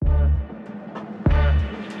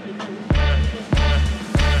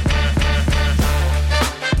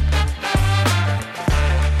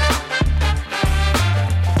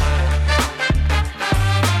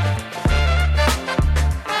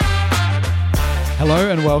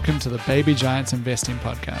Hello and welcome to the Baby Giants Investing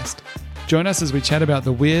Podcast. Join us as we chat about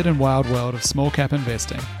the weird and wild world of small cap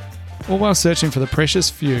investing, all while searching for the precious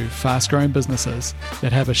few fast-growing businesses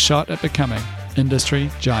that have a shot at becoming industry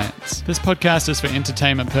giants. This podcast is for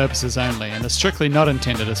entertainment purposes only and is strictly not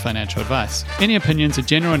intended as financial advice. Any opinions are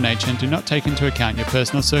general in nature and do not take into account your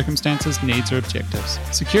personal circumstances, needs, or objectives.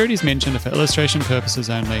 Securities mentioned are for illustration purposes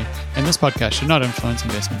only, and this podcast should not influence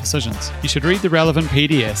investment decisions. You should read the relevant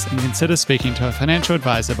PDS and consider speaking to a financial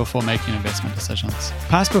advisor before making investment decisions.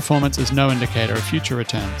 Past performance is no indicator of future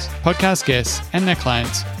returns. Podcast guests and their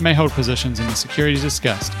clients may hold positions in the securities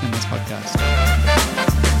discussed in this podcast.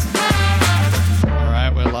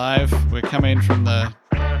 We're live. We're coming from the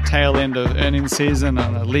tail end of earnings season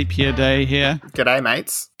on a leap year day here. G'day,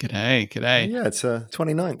 mates. G'day. Yeah, it's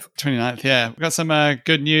 29th. 29th, yeah. We've got some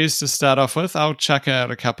good news to start off with. I'll chuck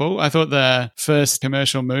out a couple. I thought the first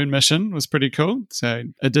commercial moon mission was pretty cool. So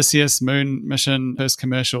Odysseus moon mission, first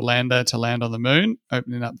commercial lander to land on the moon,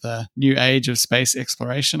 opening up the new age of space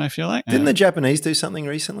exploration, I feel like. Didn't the Japanese do something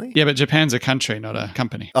recently? Yeah, but Japan's a country, not a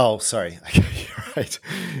company. Oh, sorry. You're right.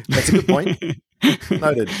 That's a good point.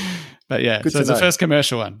 Noted. But yeah, so it's the first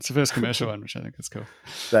commercial one. It's the first commercial one, which I think is cool.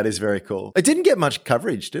 That is very cool. It didn't get much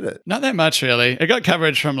coverage, did it? Not that much, really. It got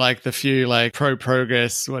coverage from like the few like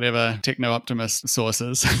pro-progress, whatever, techno-optimist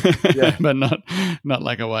sources, yeah. But not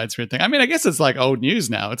like a widespread thing. I mean, I guess it's like old news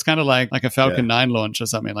now. It's kind of like a Falcon 9 launch or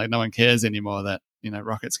something. Like no one cares anymore that,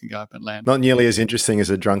 rockets can go up and land. Not nearly as interesting as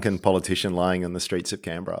a drunken politician lying on the streets of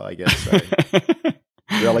Canberra, I guess. So.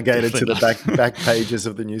 Relegated to the back pages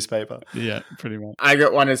of the newspaper. Yeah, pretty much. I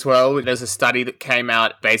got one as well. There's a study that came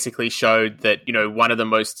out basically showed that, one of the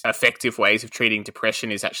most effective ways of treating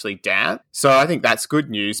depression is actually dance. So I think that's good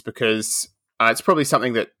news because it's probably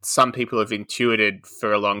something that some people have intuited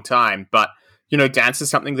for a long time. But, dance is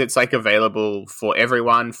something that's like available for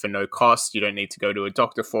everyone for no cost. You don't need to go to a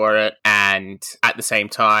doctor for it. And at the same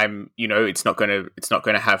time, it's not going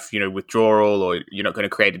to have, withdrawal, or you're not going to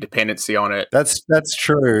create a dependency on it. That's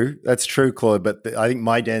true. That's true, Claude. But I think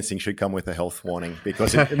my dancing should come with a health warning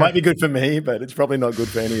because it might be good for me, but it's probably not good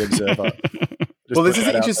for any observer. Well, this is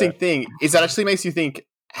an interesting thing. Is that actually makes you think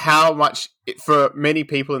how much, for many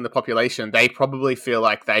people in the population, they probably feel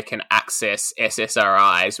like they can access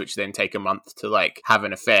SSRIs, which then take a month to have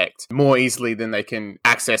an effect, more easily than they can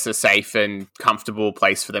access a safe and comfortable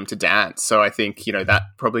place for them to dance. So I think, that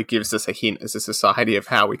probably gives us a hint as a society of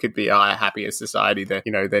how we could be a happier society that,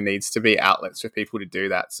 there needs to be outlets for people to do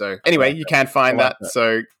that. So anyway, you can find that.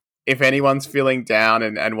 So if anyone's feeling down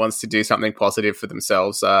and wants to do something positive for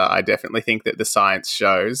themselves, I definitely think that the science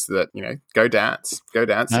shows that, go dance. Go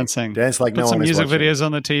dancing. Dance like Put no one is watching. Put some music videos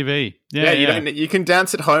on the TV. Yeah, you can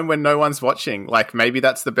dance at home when no one's watching. Maybe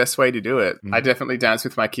that's the best way to do it. I definitely dance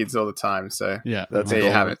with my kids all the time. So yeah, there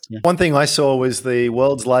you have it. Yeah. One thing I saw was the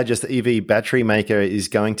world's largest EV battery maker is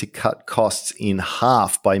going to cut costs in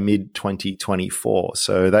half by mid-2024.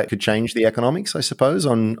 So that could change the economics, I suppose,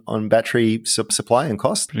 on battery supply and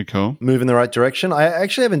cost. Pretty cool. Move in the right direction. I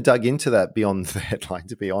actually haven't dug into that beyond the headline,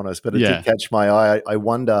 to be honest, but it did catch my eye. I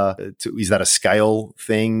wonder, is that a scale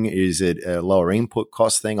thing? Is it a lower input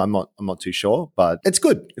cost thing? I'm not too sure, but it's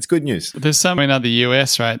good. It's good news. There's some in the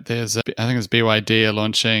US, right? I think it's BYD are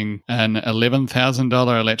launching an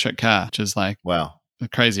 $11,000 electric car, which is wow. A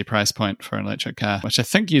crazy price point for an electric car, which I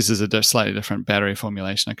think uses a slightly different battery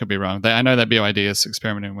formulation. I could be wrong. I know that BYD is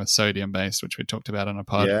experimenting with sodium-based, which we talked about on a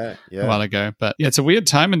pod a while ago. But yeah, it's a weird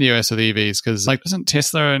time in the US with EVs because isn't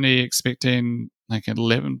Tesla only expecting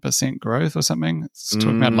 11% growth or something? It's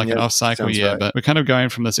talking about an off-cycle year, right. But we're kind of going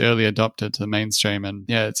from this early adopter to the mainstream. And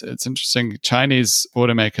yeah, it's interesting. Chinese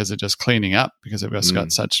automakers are just cleaning up because they've just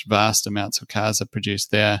got such vast amounts of cars are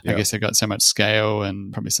produced there. I guess they've got so much scale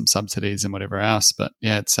and probably some subsidies and whatever else. But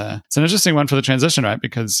yeah, it's an interesting one for the transition, right?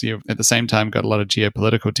 Because you've at the same time got a lot of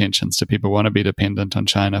geopolitical tensions. Do people want to be dependent on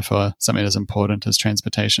China for something as important as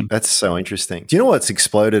transportation? That's so interesting. Do you know what's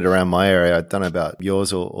exploded around my area? I don't know about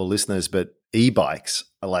yours or listeners, but e-bikes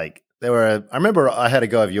are I remember I had a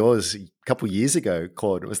go of yours a couple of years ago,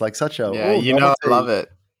 Claude. It was such a... I love it.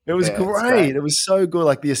 It was great. It was so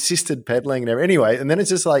good, the assisted pedaling and everything. Anyway, and then it's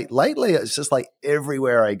just lately, it's just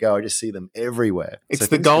everywhere I go, I just see them everywhere. It's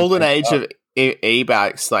the golden age of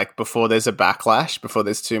e-bikes, before there's a backlash, before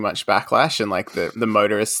there's too much backlash and the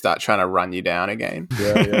motorists start trying to run you down again.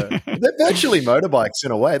 Yeah. They're virtually motorbikes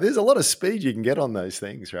in a way. There's a lot of speed you can get on those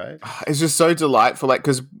things, right? It's just so delightful.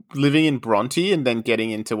 Because living in Bronte and then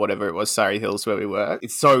getting into whatever it was, Surrey Hills where we were,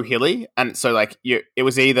 it's so hilly. And so it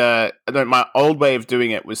was either, my old way of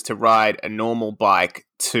doing it was to ride a normal bike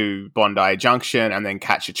to Bondi Junction and then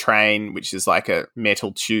catch a train, which is like a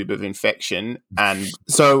metal tube of infection. And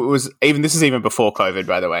so it was this is even before COVID,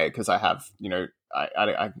 by the way, because I have,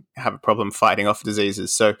 I have a problem fighting off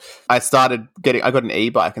diseases. So I got an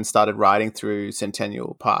e-bike and started riding through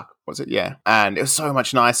Centennial Park. Was it? Yeah. And it was so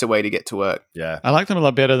much nicer way to get to work. Yeah. I like them a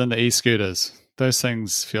lot better than the e-scooters. Those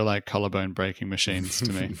things feel like collarbone breaking machines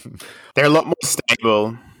to me. They're a lot more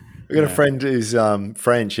stable. I've got a friend who's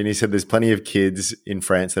French, and he said there's plenty of kids in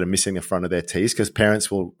France that are missing the front of their teeth because parents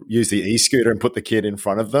will use the e-scooter and put the kid in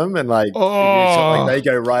front of them, and like they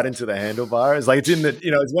go right into the handlebars. Like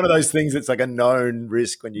it's one of those things that's like a known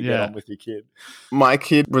risk when you get on with your kid. My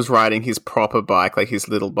kid was riding his proper bike, like his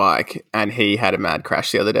little bike, and he had a mad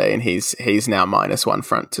crash the other day, and he's now minus one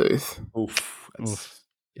front tooth. Oof.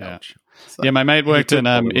 Yeah. So my mate worked in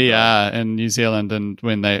ER in New Zealand, and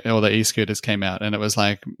when all the e-scooters came out, and it was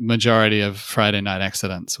like majority of Friday night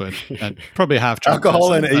accidents with probably half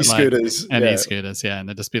alcohol and e-scooters e-scooters, and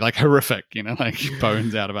they'd just be like horrific, like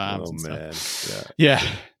bones out of arms. Oh man, stuff. Yeah.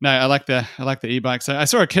 No, I like the e-bike. So I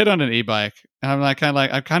saw a kid on an e-bike, and I'm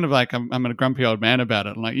I'm a grumpy old man about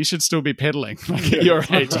it. I'm like, you should still be pedaling, like at your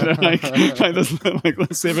age, like this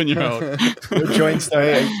 7-year-old. The joints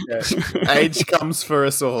don't age comes for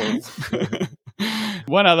us all.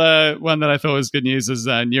 One other one that I thought was good news is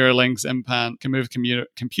Neuralink's implant can move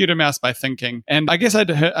computer mouse by thinking. And I guess I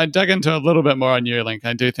dug into a little bit more on Neuralink.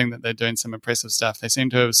 I do think that they're doing some impressive stuff. They seem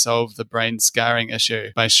to have solved the brain scarring issue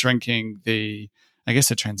by shrinking the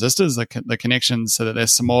transistors, the connections, so that they're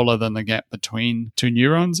smaller than the gap between two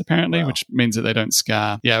neurons, apparently, which means that they don't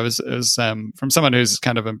scar. Yeah, it was from someone who's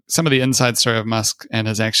kind of some of the inside story of Musk and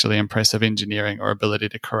his actually impressive engineering or ability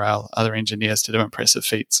to corral other engineers to do impressive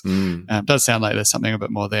feats. It does sound like there's something a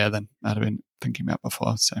bit more there than I'd have been thinking about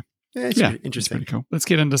before. So it's interesting. It's pretty cool. Let's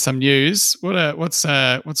get into some news. What's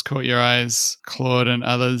caught your eyes, Claude, and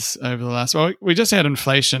others over the last? Well, we just had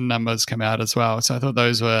inflation numbers come out as well, so I thought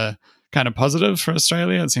those were kind of positive for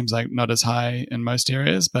Australia. It seems like not as high in most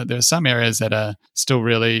areas, but there are some areas that are still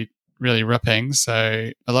really, really ripping. So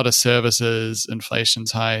a lot of services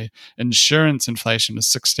inflation's high. Insurance inflation is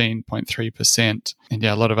 16.3%, and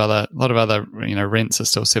a lot of other rents are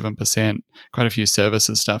still 7%. Quite a few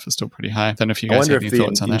services stuff is still pretty high. I don't know if you guys have any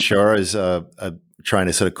thoughts on that. Insurers are trying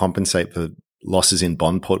to sort of compensate for losses in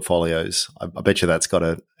bond portfolios. I bet you that's got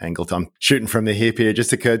an angle. I'm shooting from the hip here. It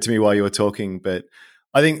just occurred to me while you were talking, but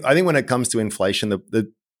I think when it comes to inflation,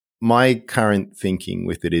 my current thinking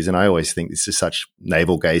with it is, and I always think this is such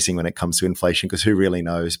navel gazing when it comes to inflation because who really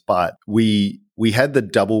knows? But we had the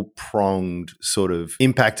double pronged sort of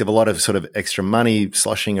impact of a lot of sort of extra money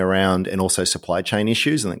sloshing around and also supply chain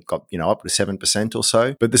issues, and it got up to 7% or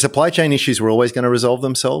so. But the supply chain issues were always going to resolve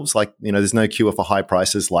themselves. Like there's no cure for high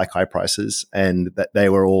prices like high prices, and that they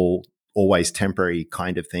were all always temporary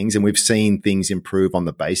kind of things. And we've seen things improve on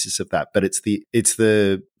the basis of that. But it's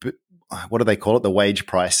the what do they call it? The wage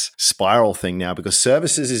price spiral thing now, because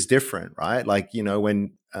services is different, right? Like,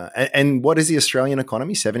 when, and what is the Australian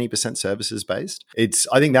economy? 70% services based.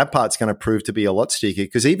 I think that part's going to prove to be a lot stickier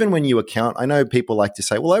because even when you account, I know people like to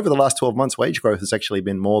say, well, over the last 12 months, wage growth has actually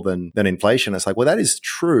been more than inflation. It's like, well, that is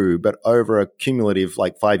true. But over a cumulative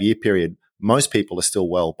 5-year period, most people are still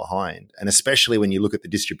well behind. And especially when you look at the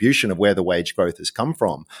distribution of where the wage growth has come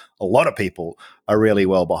from, a lot of people are really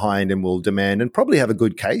well behind and will demand and probably have a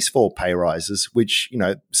good case for pay rises, which,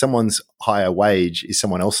 someone's higher wage is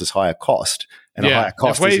someone else's higher cost. And a higher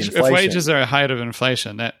cost is inflation. If wages are ahead of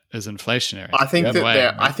inflation, that is inflationary. I think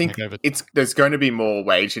there's going to be more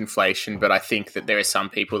wage inflation, but I think that there are some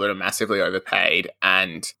people that are massively overpaid,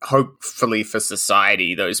 and hopefully for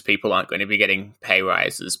society, those people aren't going to be getting pay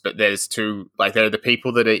rises. But there are the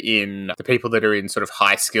people that are in sort of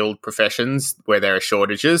high skilled professions where there are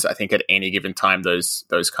shortages. I think at any given time, those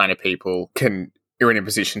kind of people you're in a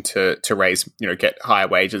position to raise, get higher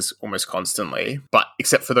wages almost constantly. But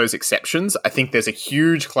except for those exceptions, I think there's a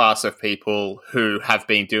huge class of people who have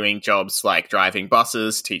been doing jobs like driving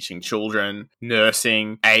buses, teaching children,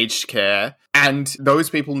 nursing, aged care. And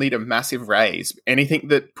those people need a massive raise. Anything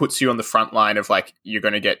that puts you on the front line of you're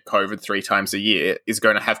going to get COVID 3 times a year is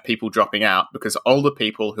going to have people dropping out, because older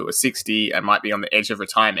people who are 60 and might be on the edge of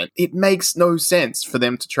retirement, it makes no sense for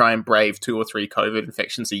them to try and brave 2 or 3 COVID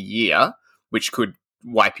infections a year, which could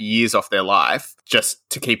wipe years off their life, just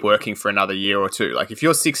to keep working for another year or two. Like if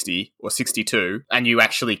you're 60 or 62 and you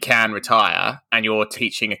actually can retire and you're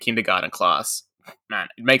teaching a kindergarten class, man,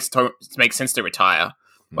 it makes sense to retire.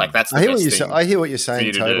 Like that's the best thing. I hear what you're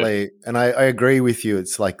saying totally, and I agree with you.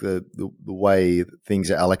 It's like the way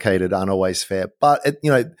things are allocated aren't always fair, but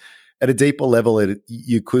at a deeper level,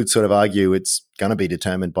 you could sort of argue it's going to be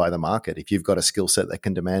determined by the market. If you've got a skill set that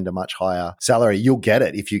can demand a much higher salary, you'll get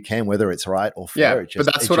it if you can, whether it's right or fair. Yeah, but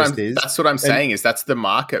that's what I'm saying is that's the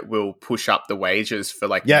market will push up the wages for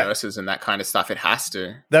like nurses and that kind of stuff. It has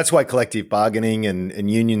to. That's why collective bargaining and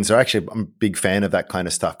unions are actually, I'm a big fan of that kind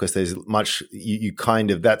of stuff, because there's much, you kind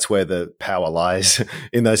of, that's where the power lies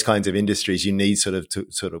in those kinds of industries. You need sort of to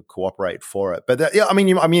sort of cooperate for it. But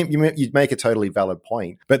you make a totally valid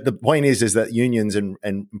point. But the point is that unions and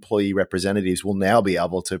employee representatives will now be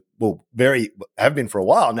able to, have been for a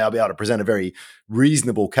while now, be able to present a very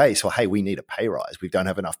reasonable case for, hey, we need a pay rise. We don't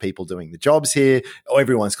have enough people doing the jobs here.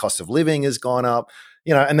 Everyone's cost of living has gone up,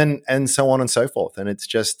 and so on and so forth. And it's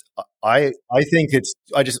just, I think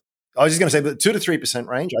I was just going to say the 2 to 3%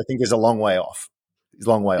 range, I think is a long way off.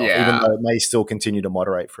 Even though it may still continue to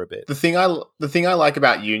moderate for a bit. The thing I like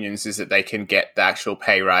about unions is that they can get the actual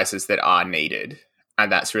pay rises that are needed.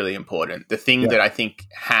 And that's really important. The thing that I think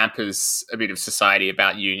hampers a bit of society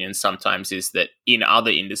about unions sometimes is that in other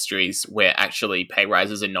industries where actually pay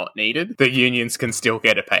rises are not needed, the unions can still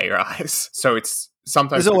get a pay rise. So it's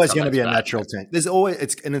sometimes there's always going to be a natural tension.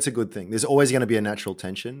 It's a good thing. There's always going to be a natural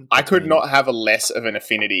tension. I could not have a less of an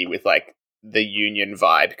affinity with like the union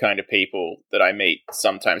vibe kind of people that I meet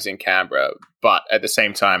sometimes in Canberra. But at the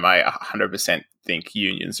same time, I 100% think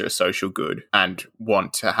unions are a social good and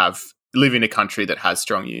want to live in a country that has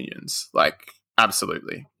strong unions. Like,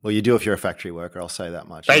 absolutely. Well, you do if you're a factory worker, I'll say that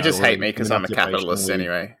much. They just hate me because I'm a capitalist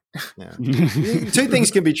anyway. Yeah. Two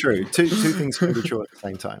things can be true. Two things can be true at the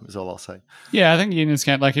same time is all I'll say. Yeah, I think unions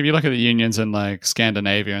can't, like if you look at the unions in like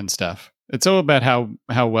Scandinavia and stuff, it's all about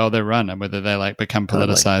how well they're run and whether they like become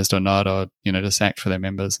politicized or not, or just act for their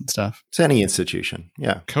members and stuff. It's any institution.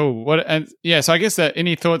 Yeah. Cool. So I guess that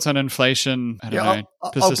any thoughts on inflation? I don't know.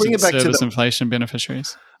 I'll bring it back to the inflation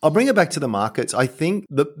beneficiaries. I'll bring it back to the markets. I think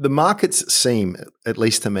the markets seem, at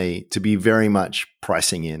least to me, to be very much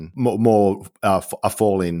pricing in more a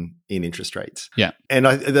fall in interest rates. Yeah. And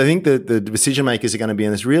I think the decision makers are going to be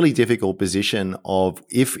in this really difficult position of,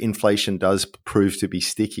 if inflation does prove to be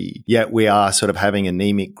sticky, yet we are sort of having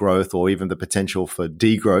anemic growth or even the potential for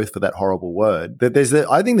degrowth, for that horrible word, that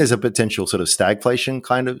I think there's a potential sort of stagflation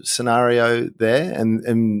kind of scenario there.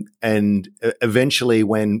 And eventually,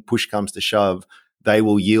 when push comes to shove, they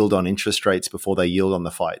will yield on interest rates before they yield on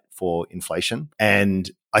the fight for inflation. And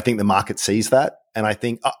I think the market sees that. And I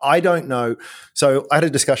think, I don't know. So I had a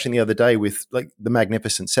discussion the other day with like the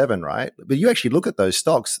Magnificent Seven, right? But you actually look at those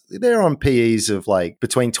stocks, they're on PEs of like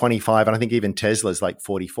between 25 and I think even Tesla's like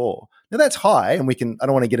 44. Now that's high. And I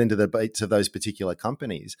don't want to get into the debates of those particular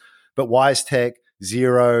companies, but WiseTech,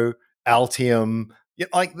 Xero, Altium,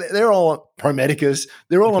 like they're all Pro Medicus,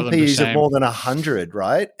 they're all on PEs of more than 100,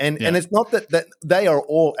 right? And it's not that they are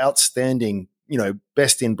all outstanding,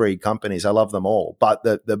 best in breed companies. I love them all, but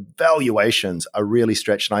the valuations are really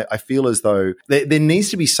stretched. And I feel as though there needs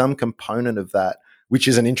to be some component of that, which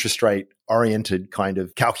is an interest rate oriented kind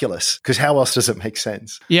of calculus, because how else does it make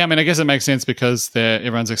sense? Yeah, I mean, I guess it makes sense because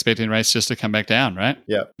everyone's expecting rates just to come back down, right?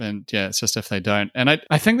 Yeah. And it's just if they don't. And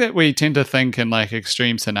I think that we tend to think in like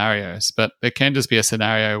extreme scenarios, but there can just be a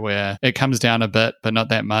scenario where it comes down a bit, but not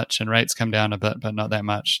that much, and rates come down a bit, but not that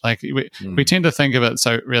much. Like we tend to think of it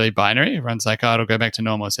so really binary. Everyone's like, oh, it'll go back to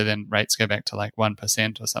normal. So then rates go back to like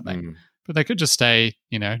 1% or something. But they could just stay,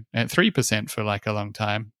 at 3% for like a long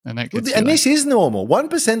time. And that gets this is normal.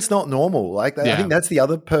 1%'s not normal. Like I think that's the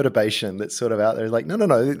other perturbation that's sort of out there. Like, no.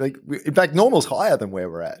 Like, in fact, normal's higher than where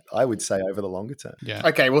we're at, I would say, over the longer term. Yeah.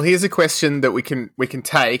 Okay, well, here's a question that we can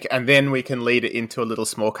take, and then we can lead it into a little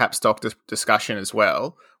small cap stock discussion as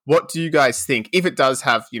well. What do you guys think, if it does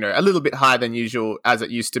have, a little bit higher than usual, as it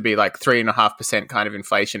used to be like 3.5% kind of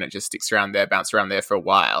inflation, it just sticks around there, bounce around there for a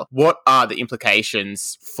while. What are the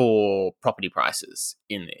implications for property prices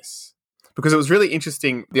in this? Because it was really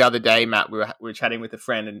interesting the other day, Matt, we were chatting with a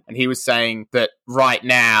friend and he was saying that right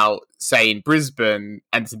now, say in Brisbane,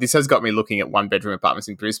 and this has got me looking at one-bedroom apartments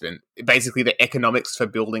in Brisbane, basically the economics for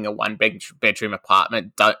building a one-bedroom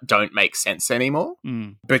apartment don't make sense anymore.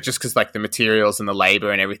 But just because like the materials and the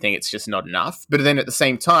labour and everything, it's just not enough. But then at the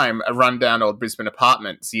same time, a rundown old Brisbane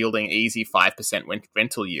apartment's yielding easy 5%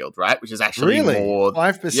 rental yield, right? Which is actually more...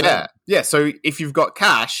 5%? Yeah. So if you've got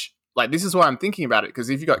cash... Like, this is why I'm thinking about it, because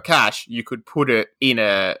if you got cash, you could put it in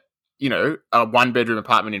a one-bedroom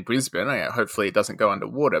apartment in Brisbane. Hopefully it doesn't go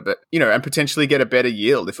underwater, but, and potentially get a better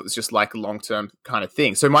yield if it was just like a long-term kind of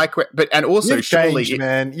thing. So You've changed,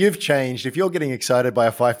 man. You've changed. If you're getting excited by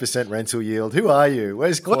a 5% rental yield, who are you?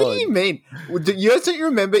 Where's Claude? What do you mean? Don't you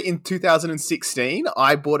remember in 2016,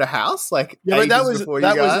 I bought a house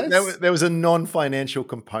there was a non-financial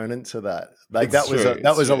component to that. Like that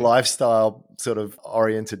was a lifestyle sort of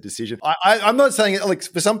oriented decision. I'm not saying it, like,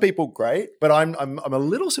 for some people, great, but I'm a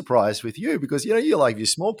little surprised with you because, you know, you like your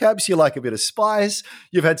small caps, you like a bit of spice,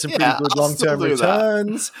 you've had some pretty good long-term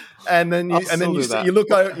returns, and then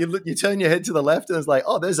you turn your head to the left and it's like,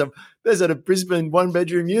 oh, there's a Brisbane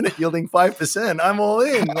 1-bedroom unit yielding 5%. I'm all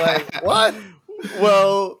in. Like, what?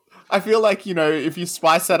 Well, I feel like, you know, if you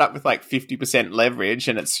spice that up with like 50% leverage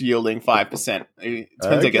and it's yielding 5%, it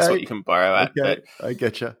depends, I guess, what you can borrow at. Okay. But I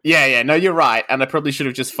get you. Yeah, no, you're right. And I probably should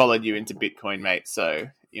have just followed you into Bitcoin, mate. So,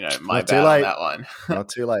 you know, my bad on that one. Not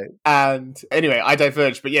too late. And anyway, I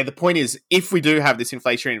diverged. But yeah, the point is, if we do have this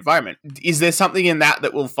inflationary environment, is there something in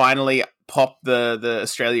that will finally pop the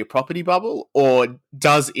Australia property bubble? Or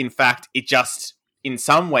does, in fact, it just in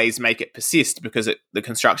some ways make it persist because the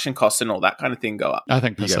construction costs and all that kind of thing go up? I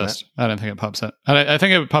think persist. I don't think it pops it. I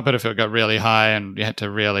think it would pop it if it got really high and you had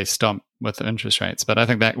to really stomp with the interest rates. But I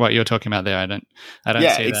think that what you're talking about there, I don't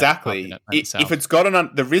yeah, see exactly. If it's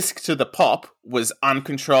got the risk to the pop was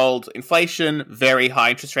uncontrolled inflation, very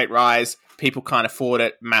high interest rate rise, people can't afford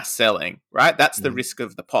it, mass selling, right? That's the risk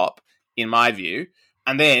of the pop, in my view.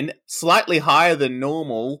 And then slightly higher than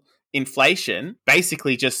normal inflation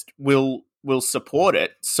basically just will support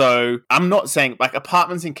it. So I'm not saying like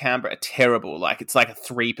apartments in Canberra are terrible. Like it's like a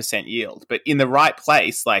 3% yield, but in the right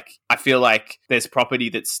place, like I feel like there's property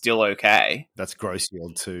that's still okay. That's gross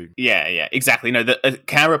yield too. Yeah, exactly. No, the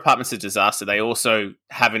Canberra apartments are a disaster. They also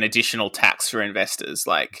have an additional tax for investors.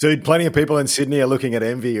 Like, dude, plenty of people in Sydney are looking at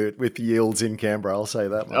envy with yields in Canberra. I'll say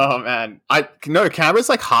that. Oh man, Canberra's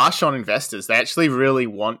like harsh on investors. They actually really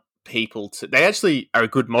want people they actually are a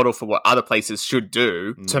good model for what other places should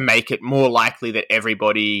do to make it more likely that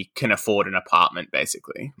everybody can afford an apartment,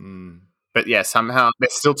 basically. But yeah, somehow they're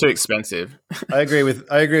still too expensive. I agree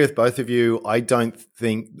with both of you. I don't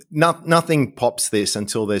think nothing pops this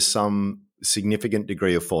until there's some significant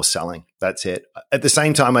degree of forced selling. That's it. At the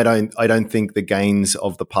same time, I don't think the gains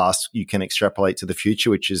of the past you can extrapolate to the future,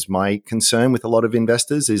 which is my concern with a lot of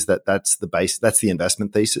investors, is that's the base, that's the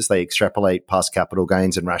investment thesis. They extrapolate past capital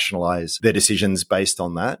gains and rationalize their decisions based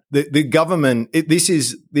on that. The government, this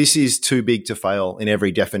is too big to fail in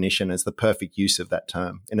every definition as the perfect use of that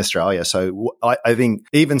term in Australia. So I think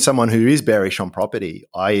even someone who is bearish on property,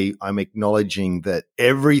 I'm acknowledging that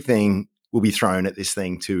everything will be thrown at this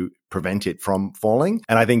thing to prevent it from falling.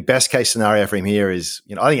 And I think best case scenario for him here is,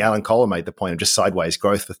 you know, I think Alan Kohler made the point of just sideways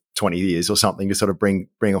growth for 20 years or something to sort of bring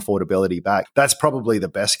affordability back. That's probably the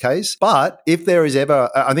best case. But if there is ever,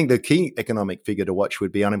 I think the key economic figure to watch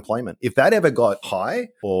would be unemployment. If that ever got high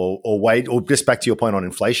or wage, or just back to your point on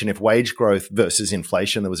inflation, if wage growth versus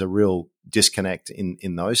inflation, there was a real disconnect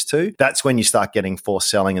in those two, that's when you start getting forced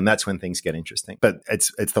selling, and that's when things get interesting. But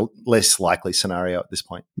it's the less likely scenario at this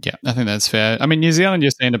point. Yeah, I think that's fair. I mean, New Zealand,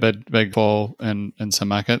 you're seeing a big fall in some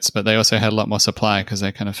markets, but they also had a lot more supply because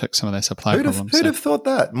they kind of fixed some of their supply problems. Who'd have thought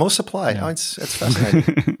that? More supply. Yeah. Oh, it's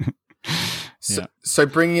fascinating. So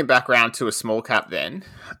bringing it back around to a small cap then,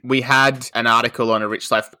 we had an article on A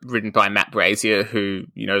Rich Life written by Matt Brazier, who,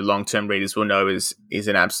 you know, long-term readers will know is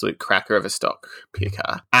an absolute cracker of a stock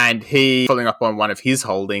picker. And he, following up on one of his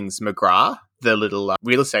holdings, Mcgrath, the little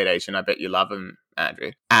real estate agent, I bet you love him,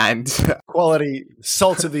 Andrew. And quality,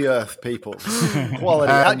 salt of the earth people.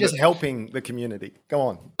 Quality, not just helping the community. Go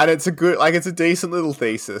on. And it's a decent little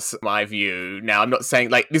thesis, in my view. Now, I'm not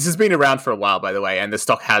saying, like, this has been around for a while, by the way, and the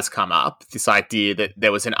stock has come up. This idea that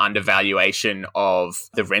there was an undervaluation of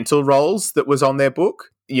the rental rolls that was on their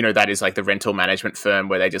book. You know, that is like the rental management firm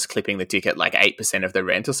where they're just clipping the ticket like 8% of the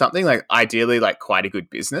rent or something, like ideally like quite a good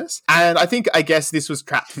business. And I guess this was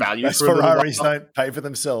trapped value. That's for Ferraris don't pay for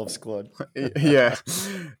themselves, Claude. Yeah.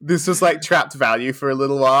 This was like trapped value for a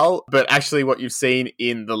little while. But actually what you've seen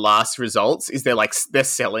in the last results is they're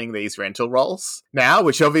selling these rental rolls now,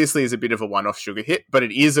 which obviously is a bit of a one-off sugar hit, but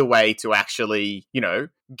it is a way to actually, you know,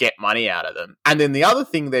 get money out of them. And then the other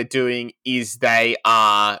thing they're doing is they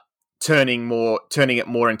are turning it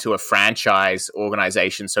more into a franchise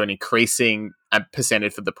organization. So an increasing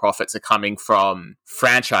percentage of the profits are coming from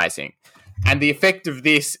franchising. And the effect of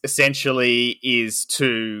this essentially is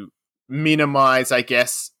to minimize, I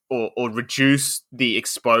guess, or reduce the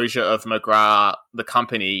exposure of Mcgrath, the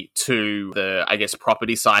company, to the, I guess,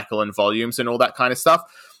 property cycle and volumes and all that kind of stuff.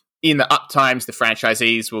 In the up times, the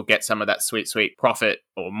franchisees will get some of that sweet profit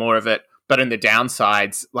or more of it. But in the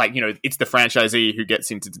downsides, like, you know, it's the franchisee who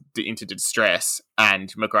gets into distress,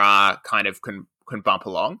 and Mcgrath kind of can bump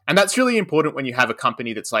along. And that's really important when you have a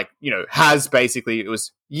company that's like, you know, has basically, it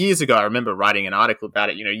was years ago, I remember writing an article about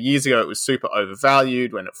it, you know, years ago it was super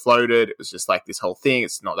overvalued when it floated. It was just like this whole thing.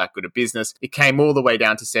 It's not that good a business. It came all the way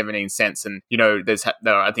down to 17 cents. And, you know, there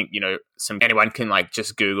are, I think, you know, anyone can like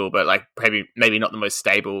just Google, but like maybe not the most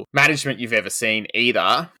stable management you've ever seen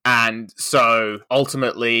either. And so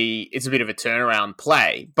ultimately it's a bit of a turnaround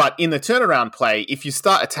play. But in the turnaround play, if you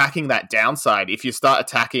start attacking that downside, if you start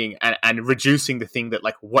attacking and reducing the thing that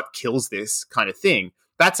like what kills this kind of thing,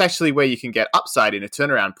 that's actually where you can get upside in a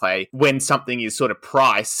turnaround play when something is sort of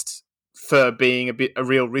priced for being a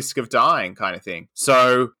real risk of dying kind of thing.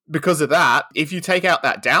 So because of that, if you take out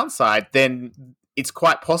that downside, then it's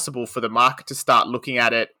quite possible for the market to start looking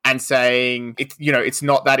at it and saying, it's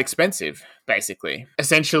not that expensive, basically.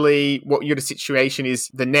 Essentially, what your situation is,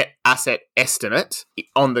 the net asset estimate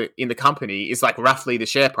in the company is like roughly the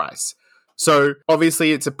share price. So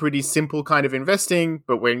obviously it's a pretty simple kind of investing,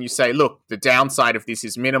 but when you say, look, the downside of this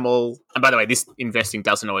is minimal, and by the way, this investing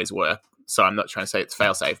doesn't always work, so I'm not trying to say it's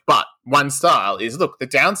fail-safe, but one style is, look, the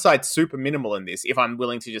downside's super minimal in this if I'm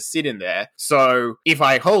willing to just sit in there. So if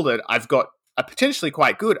I hold it, I've got a potentially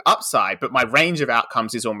quite good upside, but my range of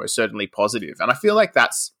outcomes is almost certainly positive. And I feel like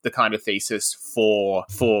that's the kind of thesis for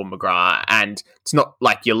Mcgrath. And it's not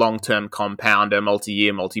like your long-term compounder,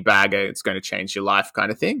 multi-year, multi-bagger, it's going to change your life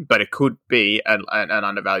kind of thing, but it could be an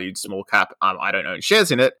undervalued small cap. I don't own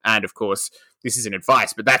shares in it. And of course, this isn't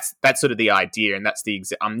advice, but that's sort of the idea. And that's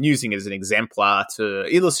I'm using it as an exemplar to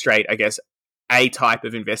illustrate, I guess, a type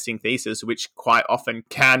of investing thesis, which quite often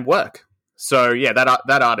can work. So yeah,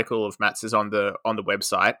 that article of Matt's is on the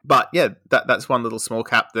website. But yeah, that's one little small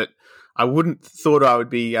cap that I wouldn't thought I would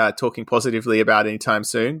be talking positively about anytime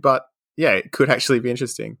soon. But yeah, it could actually be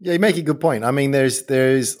interesting. Yeah, you make a good point. I mean,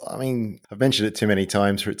 I've mentioned it too many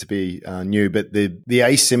times for it to be new, but the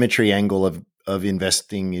asymmetry angle of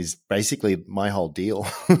investing is basically my whole deal.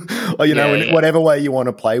 Whatever way you want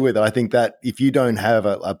to play with it. I think that if you don't have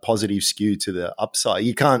a positive skew to the upside,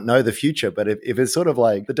 you can't know the future. But if it's sort of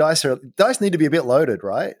like the dice need to be a bit loaded,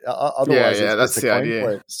 right? Otherwise, that's the idea.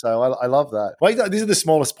 Flip. So I love that. Well, this is the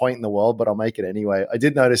smallest point in the world, but I'll make it anyway. I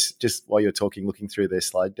did notice just while you're talking, looking through their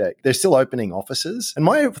slide deck, they're still opening offices. And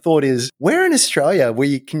my thought is, where in Australia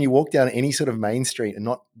can you walk down any sort of main street and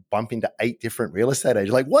not bump into 8 different real estate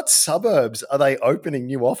agents? Like, what suburbs are they opening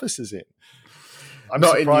new offices in? I'm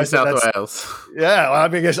not in New South Wales. Yeah,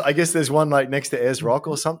 well, I guess there's one like next to Ayers Rock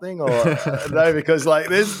or something, or no, because like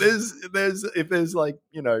there's if there's like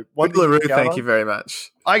one Boogaloo, thank you very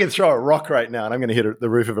much. I can throw a rock right now and I'm going to hit the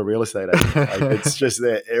roof of a real estate agent. Like, it's just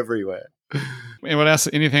there everywhere. And what else?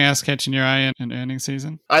 Anything else catching your eye in earnings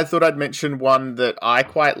season? I thought I'd mention one that I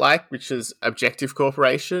quite like, which is Objective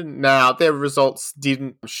Corporation. Now, their results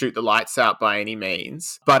didn't shoot the lights out by any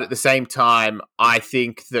means, but at the same time, I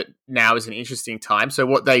think that now is an interesting time. So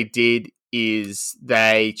what they did is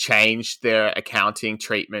they changed their accounting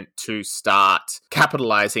treatment to start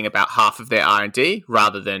capitalizing about half of their R&D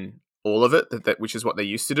rather than all of it, which is what they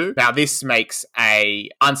used to do. Now, this makes a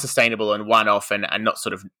unsustainable and one-off and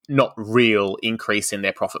not real increase in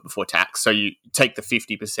their profit before tax. So you take the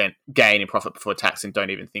 50% gain in profit before tax and don't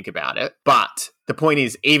even think about it. But the point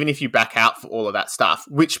is, even if you back out for all of that stuff,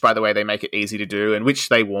 which, by the way, they make it easy to do and which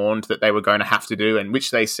they warned that they were going to have to do and which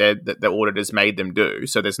they said that the auditors made them do.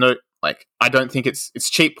 So there's no, I don't think it's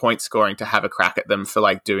cheap point scoring to have a crack at them for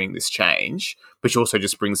doing this change, which also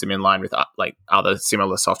just brings them in line with other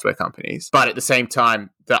similar software companies. But at the same time,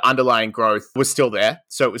 the underlying growth was still there.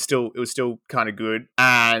 So it was still kind of good.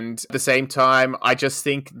 And at the same time, I just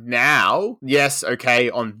think now, yes, okay,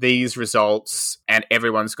 on these results, and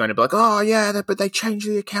everyone's going to be like, oh yeah, but they changed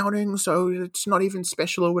the accounting, so it's not even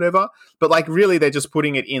special or whatever. But really, they're just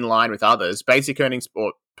putting it in line with others. Basic earnings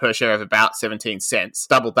per share of about 17 cents.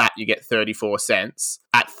 Double that, you get 34 cents.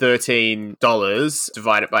 At $13,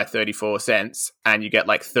 divide it by 34 cents, and you get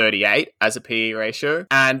 38 as a PE ratio.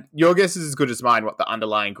 And your guess is as good as mine what the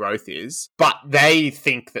underlying growth is. But they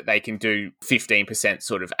think that they can do 15%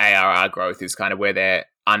 sort of ARR growth is kind of where their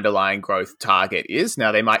underlying growth target is.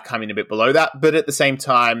 Now, they might come in a bit below that, but at the same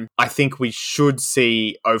time, I think we should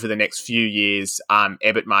see over the next few years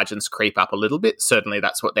EBIT margins creep up a little bit. Certainly,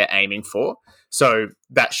 that's what they're aiming for. So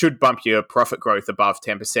that should bump your profit growth above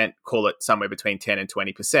 10%, call it somewhere between 10 and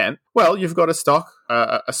 20%. Well, you've got a stock,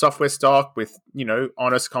 a software stock with,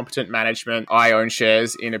 honest, competent management. I own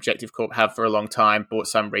shares in Objective Corp, have for a long time, bought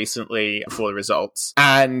some recently for the results.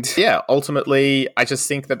 And yeah, ultimately, I just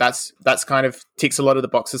think that's kind of ticks a lot of the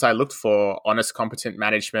boxes I looked for. Honest, competent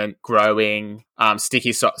management, growing,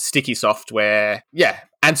 sticky software. Yeah.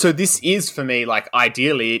 And so this is, for me,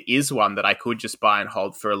 ideally, it is one that I could just buy and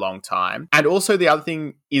hold for a long time. And also the other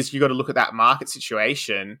thing is you got to look at that market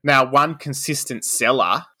situation. Now, one consistent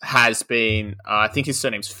seller has been, I think his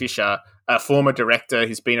surname's Fisher, a former director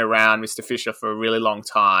who's been around Mr. Fisher for a really long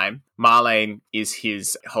time. Marlane is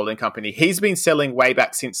his holding company. He's been selling way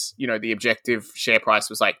back since, the Objective share price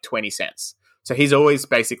was like 20 cents. So he's always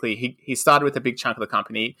basically, he started with a big chunk of the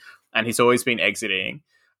company and he's always been exiting.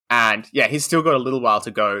 And yeah, he's still got a little while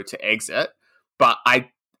to go to exit. But I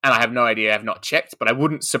have no idea, I've not checked, but I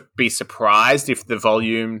wouldn't be surprised if the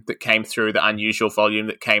volume that came through, the unusual volume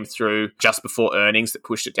that came through just before earnings that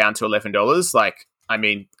pushed it down to $11,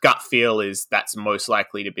 gut feel is that's most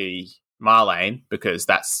likely to be Marlane because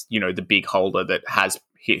that's, the big holder that has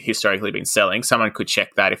historically been selling. Someone could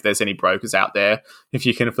check that if there's any brokers out there. If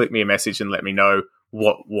you can flick me a message and let me know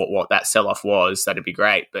what that sell-off was, that'd be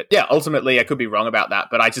great. But yeah, ultimately I could be wrong about that,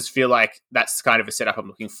 but I just feel like that's kind of a setup I'm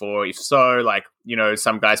looking for. If so,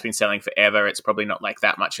 some guy's been selling forever, it's probably not like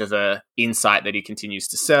that much of a insight that he continues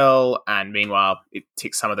to sell, and meanwhile it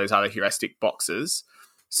ticks some of those other heuristic boxes.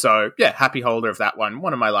 So yeah, happy holder of that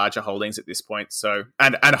one of my larger holdings at this point. So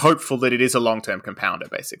and hopeful that it is a long-term compounder,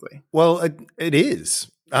 basically. Well, it is.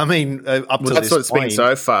 I mean, up to that's this what it's point, been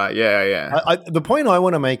so far. Yeah. The point I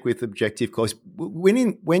want to make with Objective Course,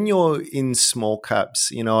 when you're in small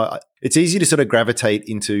caps, it's easy to sort of gravitate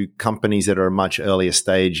into companies that are a much earlier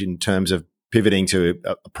stage in terms of pivoting to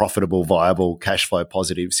a profitable, viable, cash flow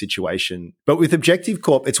positive situation. But with Objective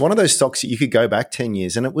Corp, it's one of those stocks that you could go back 10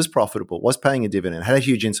 years and it was profitable, was paying a dividend, had a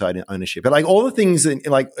huge inside ownership. But all the things,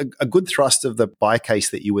 a good thrust of the buy case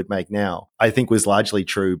that you would make now, I think was largely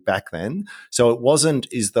true back then. So it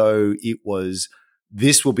wasn't as though it was,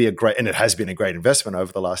 this will be a great, and it has been a great investment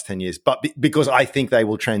over the last 10 years, but because I think they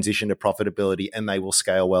will transition to profitability and they will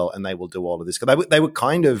scale well and they will do all of this. They were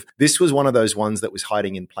kind of, this was one of those ones that was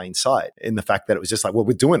hiding in plain sight in the fact that it was just well,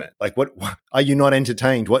 we're doing it. What are you not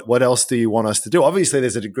entertained? What else do you want us to do? Obviously,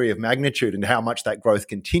 there's a degree of magnitude and how much that growth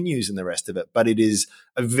continues in the rest of it, but it is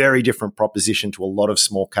a very different proposition to a lot of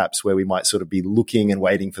small caps where we might sort of be looking and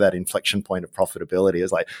waiting for that inflection point of profitability.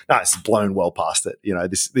 It's it's blown well past it.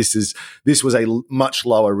 This was a much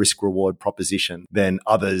lower risk reward proposition than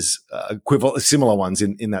others, similar ones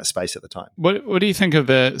in that space at the time. What do you think of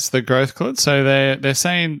the growth cloud? So they're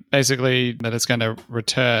saying basically that it's going to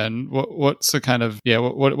return. What's the kind of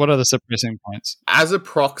what are the suppressing points? As a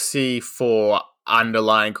proxy for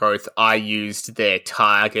underlying growth, I used their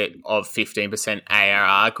target of 15%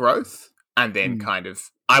 ARR growth, and then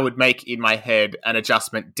I would make in my head an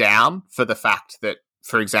adjustment down for the fact that,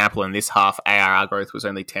 for example, in this half, ARR growth was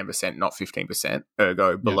only 10%, not 15%,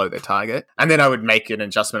 ergo below their target. And then I would make an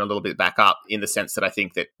adjustment a little bit back up in the sense that I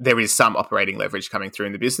think that there is some operating leverage coming through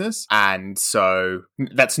in the business. And so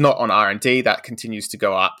that's not on R&D. That continues to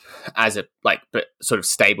go up as a but sort of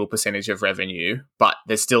stable percentage of revenue, but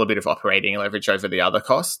there's still a bit of operating leverage over the other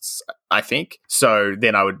costs, I think. So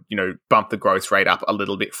then I would, bump the growth rate up a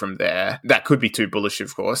little bit from there. That could be too bullish,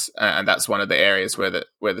 of course, and that's one of the areas where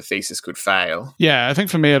the thesis could fail. Yeah, I think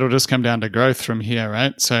for me it'll just come down to growth from here,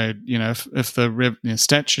 right? So if the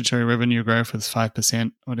statutory revenue growth was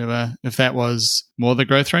 5%, whatever, if that was more the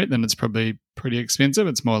growth rate, then it's probably pretty expensive.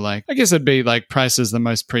 It's more I guess it'd be price is the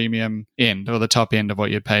most premium end or the top end of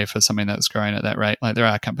what you'd pay for something that's growing at that rate. There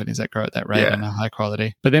are companies that grow at that rate and are high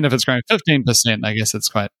quality. But then if it's growing 15%, I guess it's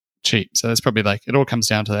quite cheap. So that's probably it all comes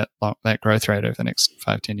down to that growth rate over the next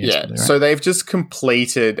 5-10 years. Yeah. Probably, right? So they've just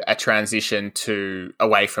completed a transition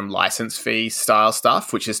away from license fee style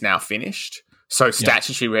stuff, which is now finished. So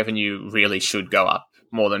statutory revenue really should go up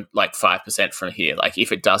more than 5% from here.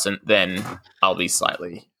 If it doesn't, then I'll be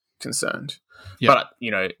slightly concerned. Yep. But,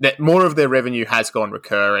 that more of their revenue has gone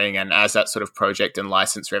recurring, and as that sort of project and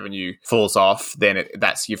license revenue falls off, then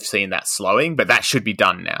you've seen that slowing, but that should be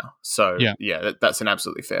done now. So, that's an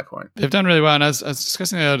absolutely fair point. They've done really well, and I was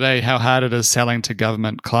discussing the other day how hard it is selling to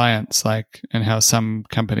government clients, and how some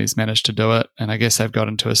companies manage to do it, and I guess they've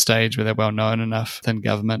gotten to a stage where they're well known enough within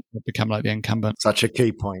government to become the incumbent. Such a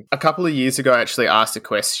key point. A couple of years ago, I actually asked a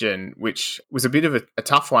question, which was a bit of a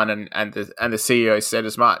tough one, and the CEO said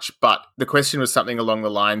as much, but the question was something along the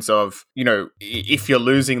lines of, if you're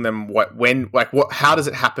losing them, how does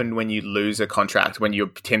it happen when you lose a contract, when you're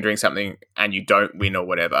tendering something and you don't win or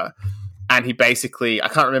whatever? And he basically, I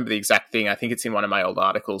can't remember the exact thing, I think it's in one of my old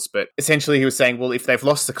articles, but essentially he was saying, well, if they've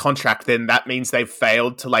lost the contract, then that means they've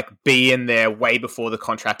failed to be in there way before the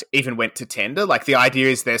contract even went to tender. The idea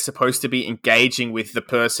is they're supposed to be engaging with the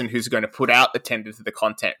person who's going to put out the tender to the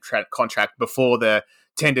contract before the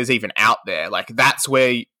tenders even out there. Like that's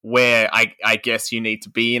where I guess you need to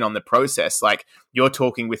be in on the process. Like you're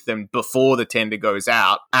talking with them before the tender goes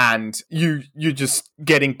out, and you're just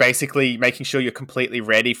getting basically making sure you're completely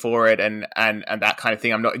ready for it and that kind of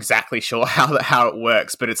thing. I'm not exactly sure how it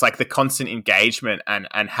works, but it's like the constant engagement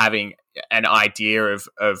and having an idea of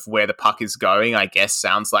where the puck is going, I guess,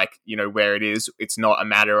 sounds like, where it is. It's not a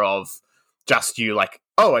matter of just you like,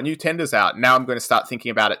 oh, a new tender's out, now I'm going to start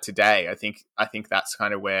thinking about it today. I think that's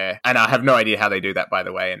kind of where, and I have no idea how they do that, by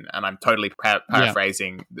the way, and I'm totally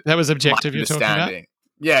paraphrasing. That was objective you're talking about?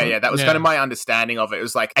 Yeah, that was kind of my understanding of it. It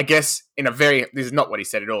was like, I guess this is not what he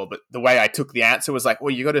said at all, but the way I took the answer was like,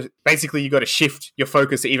 well, you got to shift your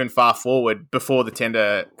focus even far forward before the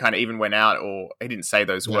tender kind of even went out, or he didn't say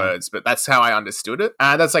those words, but that's how I understood it.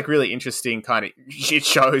 And that's like really interesting it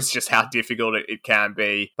shows just how difficult it can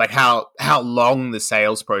be, like how long the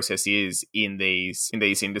sales process is in these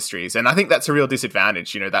industries. And I think that's a real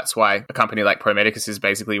disadvantage. That's why a company like Pro Medicus is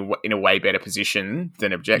basically in a way better position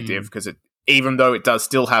than Objective, because even though it does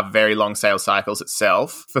still have very long sales cycles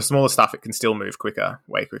itself, for smaller stuff, it can still move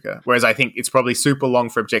way quicker. Whereas I think it's probably super long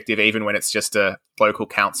for Objective, even when it's just a local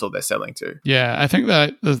council they're selling to. Yeah, I think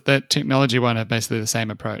that technology one are basically the same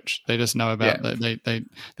approach. They just know about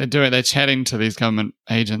they're chatting to these government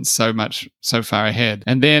agents so far ahead.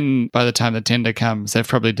 And then by the time the tender comes, they've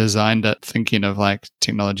probably designed it thinking of like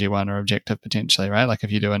technology one or Objective potentially, right? Like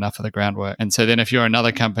if you do enough of the groundwork. And so then if you're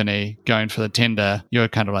another company going for the tender, you're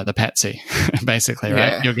kind of like the patsy. Basically,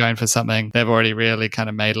 right? Yeah. You're going for something they've already really kind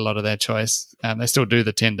of made a lot of their choice. They still do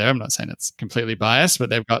the tender. I'm not saying it's completely biased, but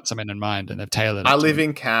they've got something in mind and they've tailored it. I live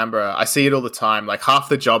in Canberra. I see it all the time. Like half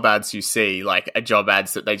the job ads you see, like are job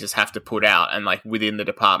ads that they just have to put out, and like within the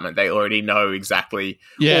department, they already know exactly.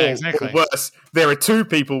 Yeah, exactly. Or worse, there are two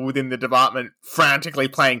people within the department frantically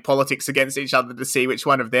playing politics against each other to see which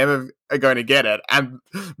one of them are going to get it, and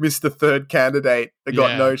miss the third candidate that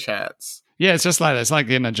got no chance. Yeah, it's just like that. It's like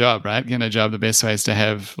getting a job, right? Getting a job, the best way is to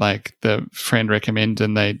have like the friend recommend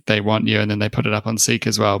and they want you, and then they put it up on Seek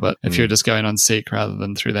as well. But if you're just going on Seek rather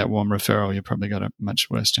than through that warm referral, you've probably got a much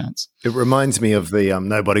worse chance. It reminds me of the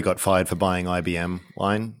nobody got fired for buying IBM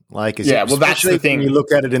line. Like, well, that's the thing. When you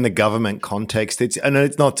look at it in the government context, it's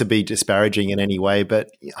not to be disparaging in any way, but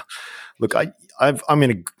look, I'm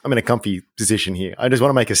in a comfy position here. I just want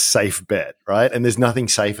to make a safe bet, right? And there's nothing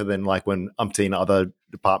safer than like when umpteen other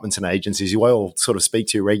departments and agencies you all sort of speak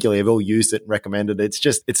to regularly have all used it and recommended it.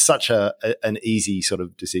 It's such an easy sort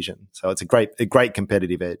of decision. So it's a great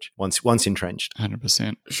competitive edge once entrenched.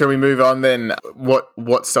 100%. Shall we move on then?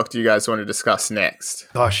 What stock do you guys want to discuss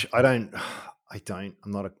next? Gosh, I'm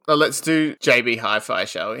not a... Let's do JB Hi-Fi,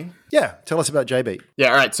 shall we? Yeah, tell us about JB. Yeah,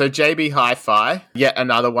 all right. So JB Hi-Fi, yet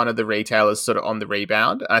another one of the retailers sort of on the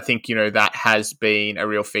rebound. I think, that has been a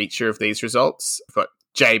real feature of these results. We've got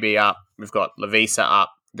JB up, we've got Lovisa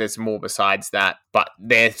up. There's more besides that, but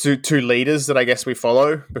they're two leaders that I guess we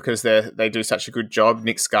follow because they do such a good job.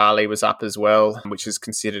 Nick Scarley was up as well, which is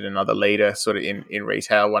considered another leader sort of in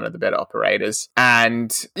retail, one of the better operators.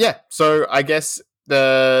 And yeah, so I guess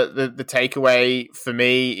the takeaway for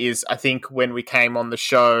me is, I think when we came on the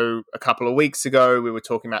show a couple of weeks ago, we were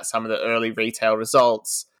talking about some of the early retail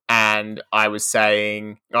results, and I was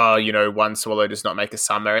saying, one swallow does not make a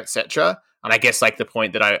summer, etc. And I guess like the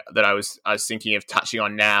point that I was thinking of touching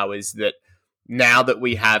on now is that now that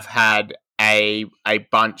we have had a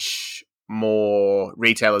bunch more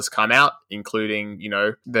retailers come out, including,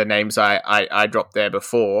 the names I dropped there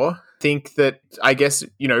before, think that I guess,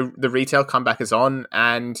 the retail comeback is on,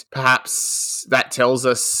 and perhaps that tells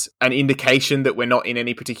us an indication that we're not in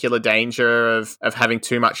any particular danger of having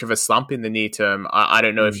too much of a slump in the near term. I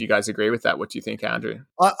don't know if you guys agree with that. What do you think, Andrew?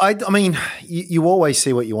 I mean, you always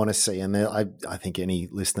see what you want to see. And I think any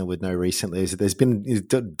listener would know recently is that there's been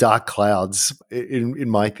dark clouds in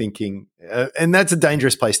my thinking. And that's a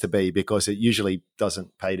dangerous place to be because it usually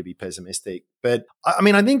doesn't pay to be pessimistic. But I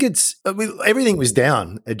mean, I think everything was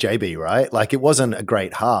down at JB, right? Like it wasn't a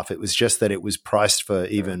great half. It was just that it was priced for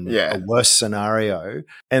even a worse scenario.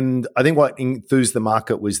 And I think what enthused the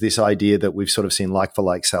market was this idea that we've sort of seen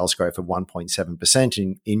like-for-like sales growth of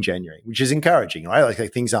 1.7% in January, which is encouraging, right?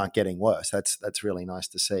 Like things aren't getting worse. That's really nice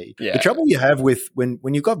to see. Yeah. The trouble you have with when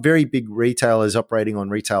you've got very big retailers operating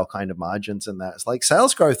on retail kind of margins and that, it's like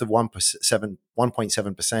sales growth of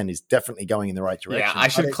 1.7% is definitely going in the right direction. Yeah, I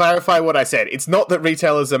should clarify what I said. It's not that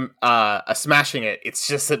retailers are smashing it. It's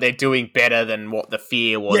just that they're doing better than what the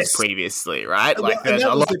fear was previously, right? Like there's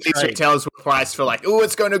a lot of these retailers were priced for like, oh,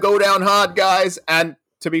 it's going to go down hard, guys. And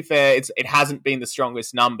to be fair, it hasn't been the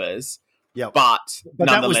strongest numbers, Yep. but that was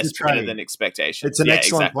nonetheless the better trade. than expectations. It's an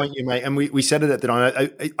excellent point you make. And we said it at the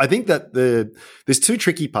time. I think that there's two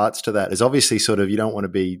tricky parts to that. Is obviously sort of you don't want to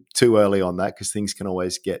be too early on that because things can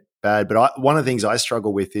always get bad. But one of the things I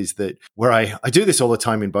struggle with is that where I do this all the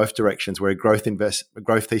time in both directions, where a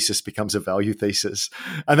growth thesis becomes a value thesis,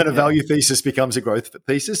 and then a value thesis becomes a growth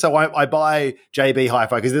thesis. So I buy JB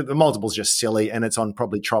Hi-Fi because the multiple's just silly and it's on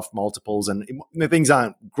probably trough multiples and the things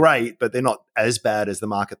aren't great, but they're not as bad as the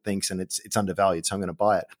market thinks and it's undervalued. So I'm going to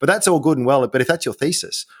buy it. But that's all good and well. But if that's your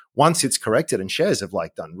thesis, once it's corrected and shares have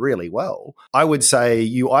done really well, I would say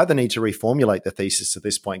you either need to reformulate the thesis at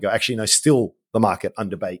this point and go, actually, no, still the market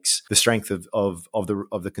underbakes the strength of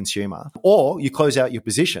the consumer, or you close out your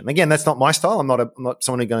position. Again, that's not my style. I'm not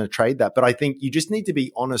someone who's going to trade that, but I think you just need to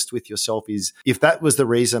be honest with yourself. Is if that was the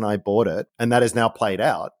reason I bought it and that has now played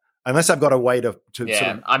out, unless I've got a way to sort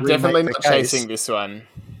of I'm definitely not chasing this one.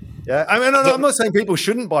 Yeah, I mean, I'm not saying people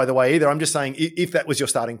shouldn't, by the way, either. I'm just saying if that was your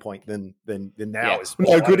starting point, then now is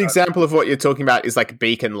a good example of what you're talking about is like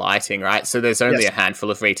Beacon Lighting, right? So there's only a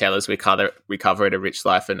handful of retailers we cover at A Rich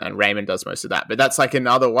Life, and Raymond does most of that. But that's like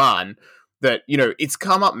another one that, it's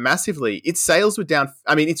come up massively. Its sales were down.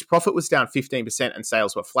 I mean, its profit was down 15% and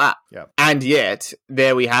sales were flat. Yeah. And yet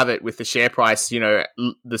there we have it with the share price,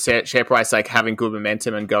 the share price like having good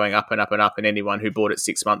momentum and going up and up and up. And anyone who bought it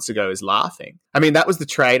 6 months ago is laughing. I mean, that was the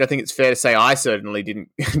trade. I think it's fair to say I certainly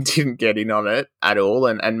didn't get in on it at all.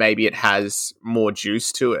 And maybe it has more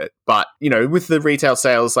juice to it. But, with the retail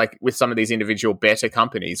sales, like with some of these individual better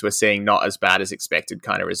companies, we're seeing not as bad as expected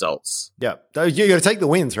kind of results. Yeah. You got to take the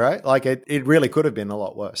wins, right? Like it really could have been a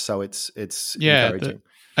lot worse. So it's encouraging.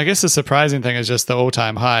 I guess the surprising thing is just the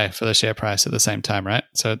all-time high for the share price at the same time, right?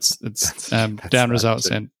 So it's down results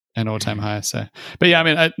and all-time high. So, but yeah, I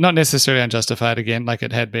mean, not necessarily unjustified. Again, like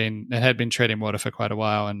it had been treading water for quite a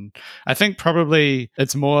while, and I think probably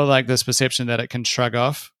it's more like this perception that it can shrug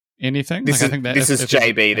off anything. This I think that is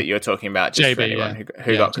JB that you're talking about, just JB, for anyone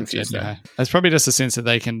who got confused there. It's probably just a sense that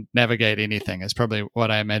they can navigate anything. It's probably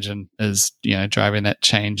what I imagine is, driving that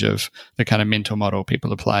change of the kind of mental model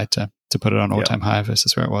people apply to put it on all-time high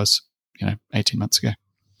versus where it was, 18 months ago.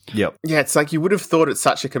 Yep. Yeah, it's like you would have thought it's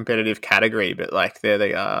such a competitive category, but like there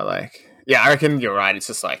they are. Like, yeah, I reckon you're right. It's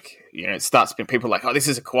just like, it starts being people like, oh, this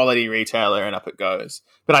is a quality retailer, and up it goes.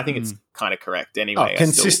 But I think it's kind of correct anyway.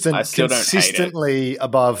 Consistently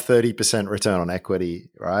above 30% return on equity,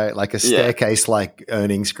 right? Like a staircase like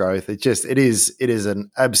earnings growth. It is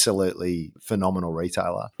an absolutely phenomenal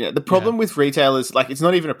retailer. Yeah, the problem with retailers, like it's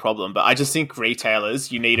not even a problem, but I just think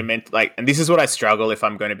retailers, you need and this is what I struggle if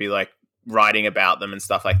I'm going to be like writing about them and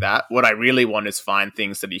stuff like that. What I really want is find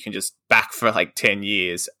things that you can just back for like 10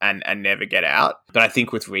 years and never get out. But I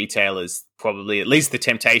think with retailers, probably at least the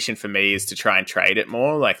temptation for me is to try and trade it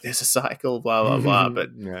more. Like there's a cycle, blah, blah, blah.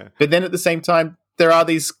 But then at the same time, there are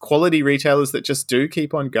these quality retailers that just do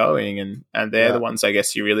keep on going, and they're the ones I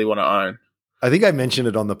guess you really want to own. I think I mentioned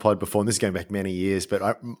it on the pod before, and this is going back many years,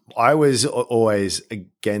 but I was always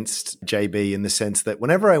against JB in the sense that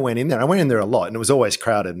whenever I went in there a lot, and it was always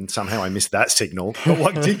crowded, and somehow I missed that signal. But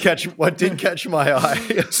what did catch my eye?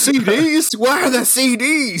 CDs? Where are the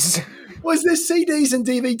CDs? Was there CDs and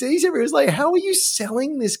DVDs everywhere? It was like, how are you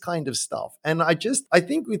selling this kind of stuff? And I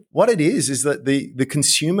think with what it is that the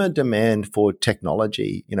consumer demand for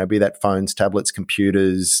technology, be that phones, tablets,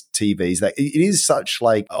 computers, TVs, that it is such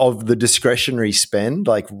like of the discretionary spend,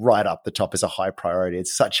 like right up the top as a high priority.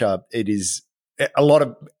 It is a lot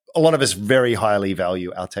of us very highly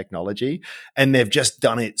value our technology, and they've just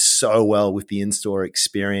done it so well with the in-store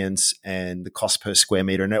experience and the cost per square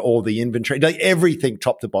meter and all the inventory, like everything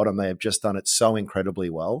top to bottom. They have just done it so incredibly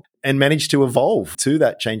well and managed to evolve to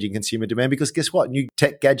that changing consumer demand, because guess what? New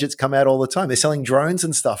tech gadgets come out all the time. They're selling drones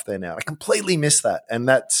and stuff there now. I completely miss that. And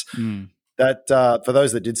that's... That for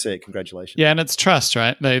those that did see it, congratulations. Yeah, and it's trust,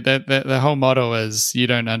 right? The whole model is you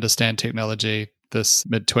don't understand technology. This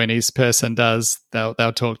mid-20s person does. They'll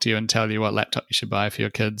talk to you and tell you what laptop you should buy for your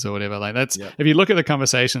kids or whatever. Like that's if you look at the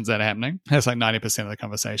conversations that are happening, that's like 90% of the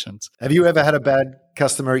conversations. Have you ever had a bad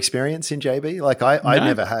customer experience in JB? Like I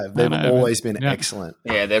never have. They've always been excellent.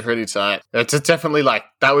 Yeah, they're pretty tight. It's definitely like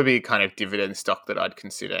that would be kind of dividend stock that I'd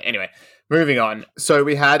consider. Anyway, moving on. So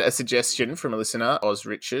we had a suggestion from a listener, Oz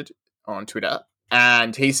Richard, on Twitter,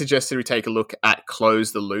 and he suggested we take a look at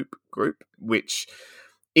Close the Loop Group, which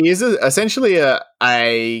is essentially a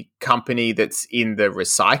a company that's in the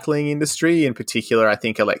recycling industry, in particular, I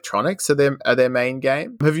think electronics are their main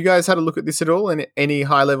game. Have you guys had a look at this at all? And any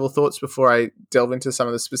high-level thoughts before I delve into some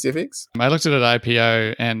of the specifics? I looked at it at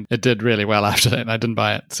IPO and it did really well after that, and I didn't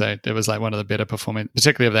buy it. So it was like one of the better performing,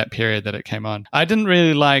 particularly of that period that it came on. I didn't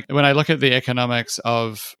really like, when I look at the economics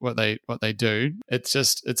of what they do, it's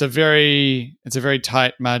a very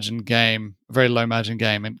tight margin game, very low margin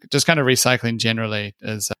game, and just kind of recycling generally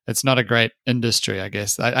it's not a great industry, I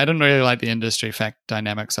guess. I don't really like the industry fact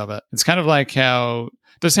dynamics of it. It's kind of like how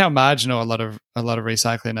marginal a lot of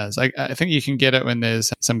recycling is. I think you can get it when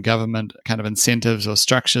there's some government kind of incentives or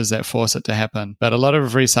structures that force it to happen. But a lot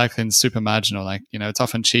of recycling is super marginal. Like, it's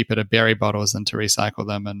often cheaper to bury bottles than to recycle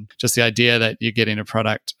them. And just the idea that you're getting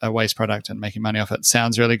a waste product and making money off it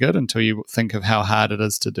sounds really good until you think of how hard it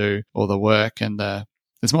is to do all the work and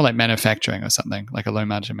it's more like manufacturing or something, like a low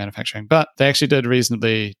margin manufacturing. But they actually did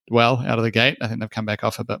reasonably well out of the gate. I think they've come back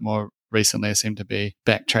off a bit more recently. They seem to be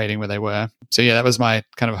back trading where they were. So yeah, that was my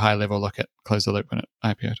kind of high level look at Close the Loop when it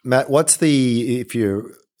IPO'd. Matt,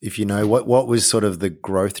 if you know, what was sort of the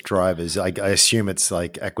growth drivers? I assume it's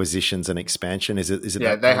like acquisitions and expansion. Is it?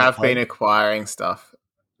 Yeah, they have been acquiring stuff.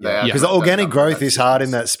 Yeah, because organic growth is hard in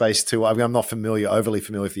that space too. I mean, I'm not overly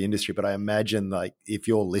familiar with the industry, but I imagine like if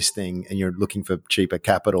you're listing and you're looking for cheaper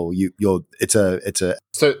capital, it's a.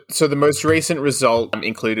 So the most recent result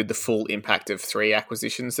included the full impact of 3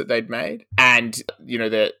 acquisitions that they'd made, and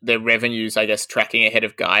their revenues, I guess, tracking ahead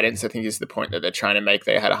of guidance, I think is the point that they're trying to make.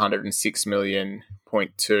 They had 106 million.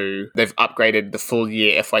 0.2. They've upgraded the full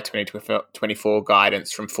year FY 2024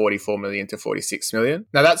 guidance from 44 million to 46 million.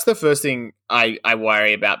 Now, that's the first thing I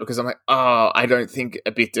worry about, because I'm like, I don't think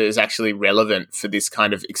EBITDA is actually relevant for this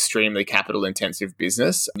kind of extremely capital intensive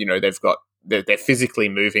business. They're physically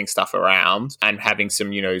moving stuff around and having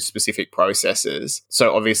some, specific processes.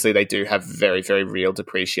 So obviously they do have very, very real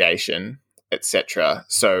depreciation, etc.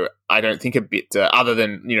 So I don't think EBITDA, other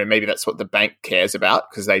than, maybe that's what the bank cares about,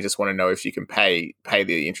 because they just want to know if you can pay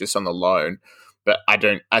the interest on the loan. But I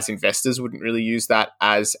don't, as investors, wouldn't really use that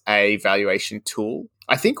as a valuation tool.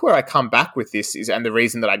 I think where I come back with this is, and the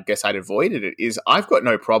reason that I guess I'd avoided it, is I've got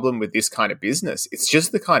no problem with this kind of business. It's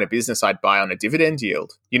just the kind of business I'd buy on a dividend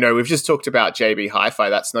yield. We've just talked about JB Hi-Fi.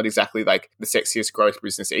 That's not exactly like the sexiest growth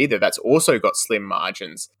business either. That's also got slim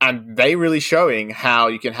margins. And they really showing how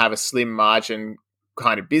you can have a slim margin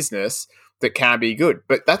kind of business that can be good.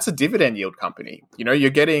 But that's a dividend yield company. You're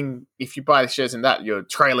getting, if you buy the shares in that, your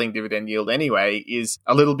trailing dividend yield anyway is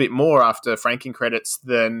a little bit more after franking credits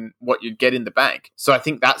than what you'd get in the bank. So I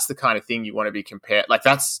think that's the kind of thing you want to be compared. Like,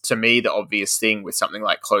 that's to me the obvious thing with something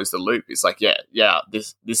like Close the Loop is like,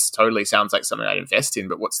 this totally sounds like something I'd invest in,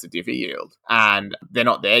 but what's the divvy yield? And they're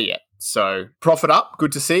not there yet. So profit up,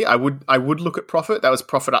 good to see. I would look at profit. That was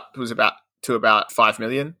profit up was about 5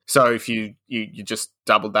 million. So if you just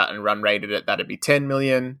doubled that and run rated it, that'd be 10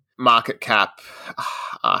 million. Market cap,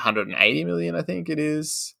 180 million, I think it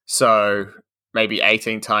is. So maybe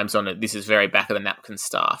 18 times on it. This is very back of the napkin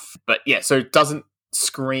stuff. But yeah, so it doesn't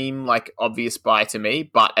scream like obvious buy to me,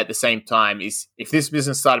 but at the same time is if this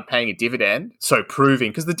business started paying a dividend, so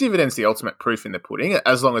proving, because the dividend's the ultimate proof in the pudding,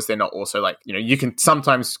 as long as they're not also like, you can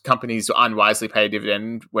sometimes companies unwisely pay a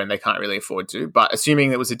dividend when they can't really afford to, but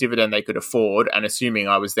assuming it was a dividend they could afford and assuming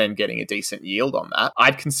I was then getting a decent yield on that,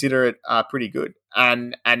 I'd consider it pretty good.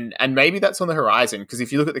 And maybe that's on the horizon, because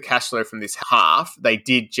if you look at the cash flow from this half, they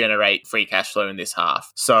did generate free cash flow in this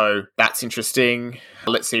half. So that's interesting.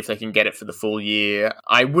 Let's see if they can get it for the full year.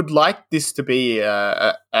 I would like this to be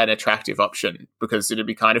an attractive option, because it'd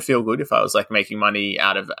be kind of feel good if I was like making money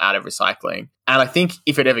out of recycling. And I think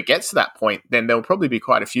if it ever gets to that point, then there'll probably be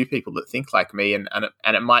quite a few people that think like me, and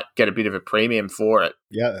it might get a bit of a premium for it.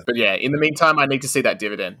 Yeah. But yeah, in the meantime, I need to see that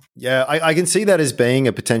dividend. Yeah, I can see that as being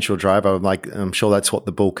a potential driver. I'm sure that's what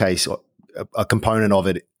the bull case, a component of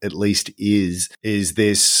it at least, is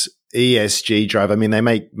this ESG drive. I mean, they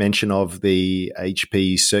make mention of the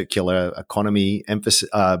HP circular economy emphasis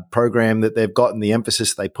program that they've got, and the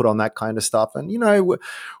emphasis they put on that kind of stuff. And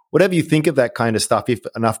whatever you think of that kind of stuff, if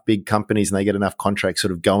enough big companies and they get enough contracts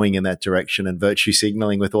sort of going in that direction and virtue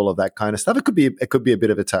signaling with all of that kind of stuff, it could be a bit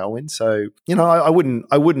of a tailwind. So, I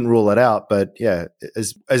wouldn't rule it out, but yeah,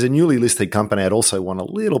 as a newly listed company, I'd also want a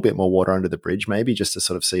little bit more water under the bridge, maybe just to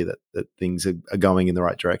sort of see that things are going in the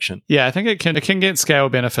right direction. Yeah, I think it can get scale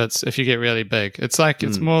benefits if you get really big. It's like,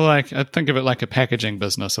 it's more like, I think of it like a packaging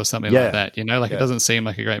business or something like that, It doesn't seem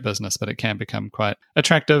like a great business, but it can become quite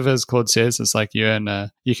attractive. As Claude says, it's like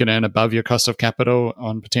you can earn above your cost of capital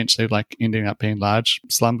on potentially like ending up being large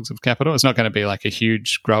slums of capital. It's not going to be like a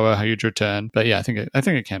huge grower, huge return, but yeah, I think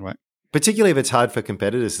it can work. Particularly if it's hard for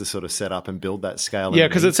competitors to sort of set up and build that scale. Yeah,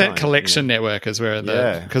 because it's that collection network is where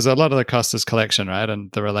because a lot of the cost is collection, right?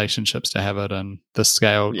 And the relationships to have it and the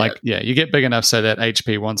scale. Yeah. You get big enough so that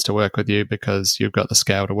HP wants to work with you because you've got the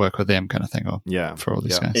scale to work with them kind of thing. Or for all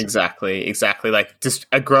these guys. Exactly. Like just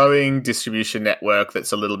a growing distribution network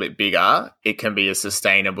that's a little bit bigger, it can be a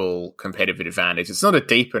sustainable competitive advantage. It's not a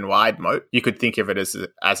deep and wide moat. You could think of it as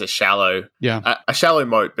a shallow, a shallow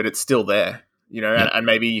moat, but it's still there. And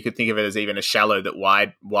maybe you could think of it as even a shallow that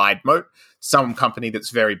wide moat. Some company that's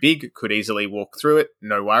very big could easily walk through it,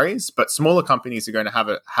 no worries. But smaller companies are going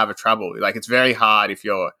to have a trouble. Like it's very hard if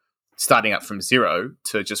you're starting up from zero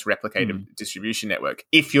to just replicate a distribution network.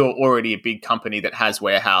 If you're already a big company that has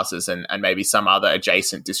warehouses and maybe some other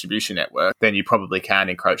adjacent distribution network, then you probably can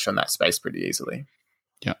encroach on that space pretty easily.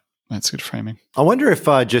 Yeah, that's good framing. I wonder if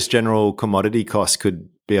just general commodity costs could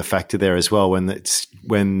be a factor there as well when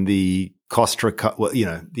the cost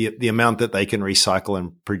the amount that they can recycle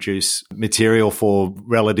and produce material for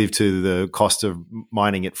relative to the cost of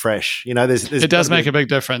mining it fresh. It does make a big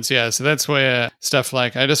difference. Yeah. So that's where stuff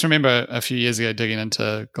like, I just remember a few years ago digging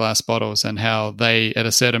into glass bottles and how they at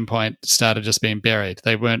a certain point started just being buried.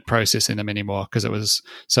 They weren't processing them anymore because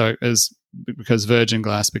virgin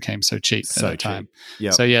glass became so cheap at that time.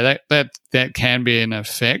 Yep. So that can be an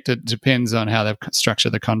effect. It depends on how they've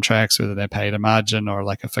structured the contracts, whether they're paid a margin or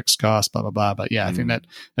like a fixed cost, blah, blah, blah. But I think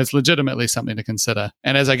that's legitimately something to consider.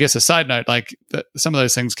 And as I guess a side note, like some of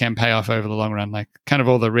those things can pay off over the long run, like kind of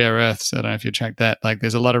all the rare earths. I don't know if you track that. Like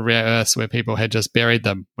there's a lot of rare earths where people had just buried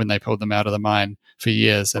them when they pulled them out of the mine for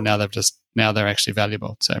years. And now they're actually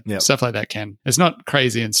valuable. So stuff like that it's not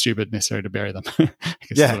crazy and stupid necessarily to bury them. I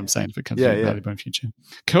guess that's what I'm saying, if it becomes valuable in future.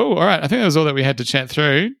 Cool. All right. I think that was all that we had to chat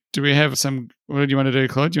through. Do we have what do you want to do,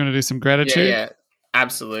 Claude? Do you want to do some gratitude? Yeah.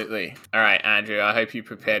 Absolutely. All right, Andrew, I hope you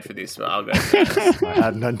prepared for this, but I'll go first. I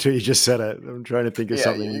hadn't until you just said it. I'm trying to think of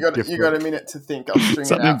something different. You got a minute to think. I'll string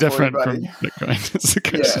something it out different for you, from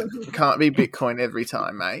Bitcoin. Can't be Bitcoin every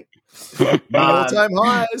time, mate. All-time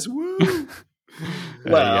highs. Woo!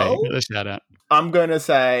 Well, shout out. I'm going to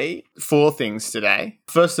say 4 things today.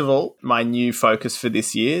 First of all, my new focus for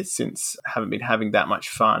this year, since I haven't been having that much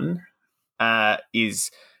fun,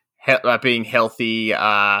 is being healthy,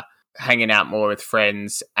 hanging out more with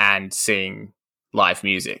friends, and seeing live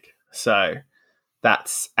music. So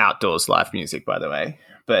that's outdoors live music, by the way.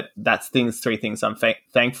 But that's 3 things I'm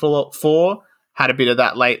thankful for. Had a bit of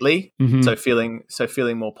that lately, so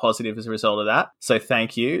feeling more positive as a result of that. So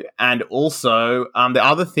thank you. And also, the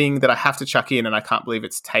other thing that I have to chuck in, and I can't believe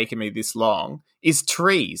it's taken me this long, is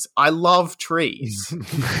trees. I love trees.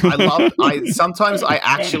 Sometimes I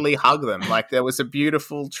actually hug them. Like there was a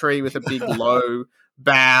beautiful tree with a big low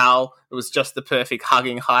bough. It was just the perfect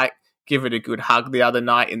hugging height. Give it a good hug the other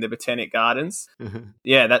night in the Botanic Gardens.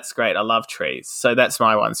 Yeah, that's great. I love trees. So that's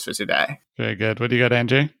my ones for today. Very good. What do you got,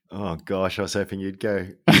 Andrew? Oh, gosh, I was hoping you'd go.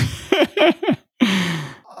 It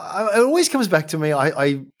always comes back to me.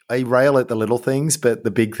 I rail at the little things, but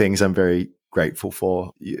the big things I'm very grateful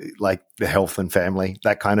for, like the health and family,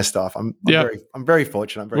 that kind of stuff. I'm very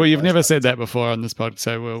fortunate. Well, you've never said that before on this podcast,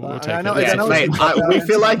 so we'll take it. Mate, we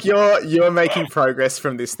feel like you're making progress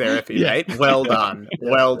from this therapy, mate. Well done.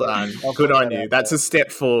 Well done. Good on you. That's a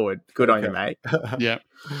step forward. Good on you, mate. Yeah.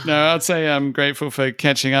 No, I'd say I'm grateful for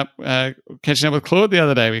catching up with Claude the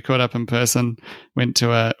other day. We caught up in person, went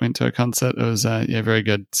to a concert. It was very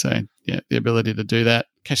good. So the ability to do that,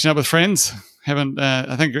 catching up with friends.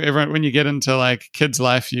 I think everyone, when you get into like kids'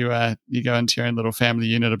 life, you go into your own little family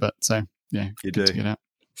unit a bit. So you do. To get out.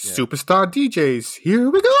 Superstar DJs, here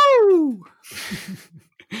we go.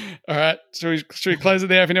 All right, should we close it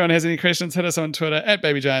there? If anyone has any questions, hit us on Twitter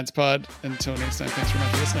 @BabyGiantsPod. Until next time, thanks very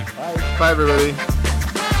much for listening. Bye everybody.